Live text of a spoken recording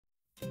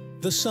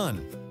The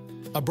sun,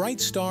 a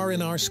bright star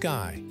in our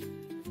sky.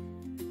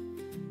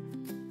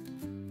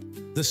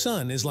 The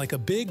sun is like a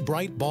big,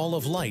 bright ball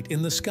of light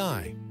in the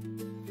sky.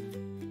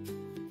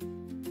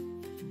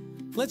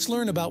 Let's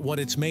learn about what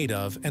it's made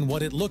of and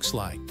what it looks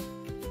like.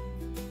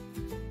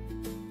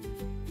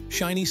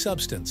 Shiny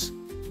substance.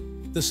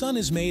 The sun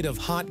is made of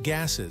hot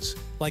gases,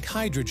 like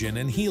hydrogen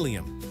and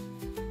helium.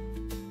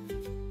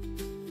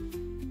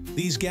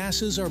 These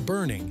gases are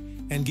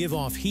burning and give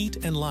off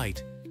heat and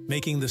light,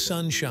 making the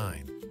sun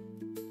shine.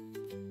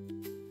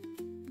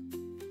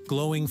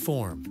 Glowing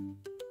form.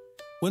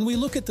 When we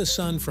look at the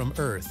sun from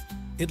Earth,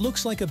 it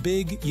looks like a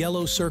big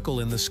yellow circle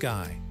in the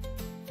sky.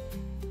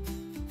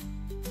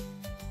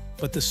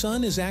 But the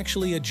sun is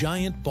actually a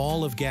giant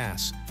ball of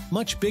gas,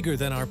 much bigger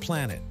than our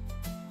planet.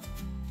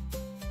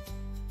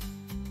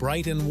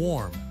 Bright and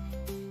warm.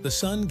 The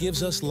sun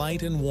gives us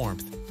light and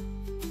warmth.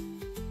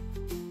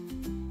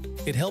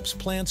 It helps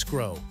plants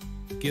grow,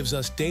 gives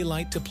us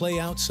daylight to play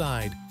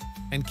outside,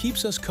 and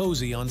keeps us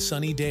cozy on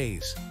sunny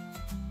days.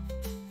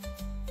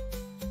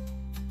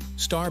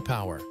 Star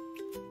power.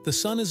 The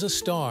sun is a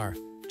star,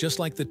 just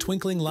like the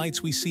twinkling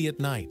lights we see at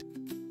night.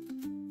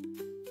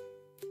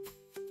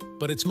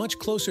 But it's much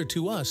closer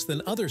to us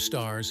than other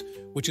stars,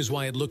 which is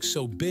why it looks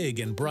so big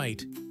and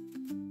bright.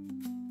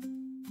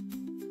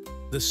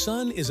 The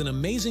sun is an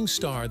amazing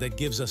star that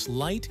gives us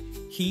light,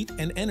 heat,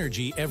 and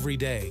energy every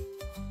day.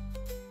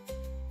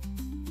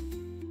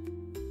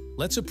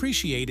 Let's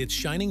appreciate its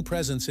shining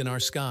presence in our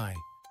sky.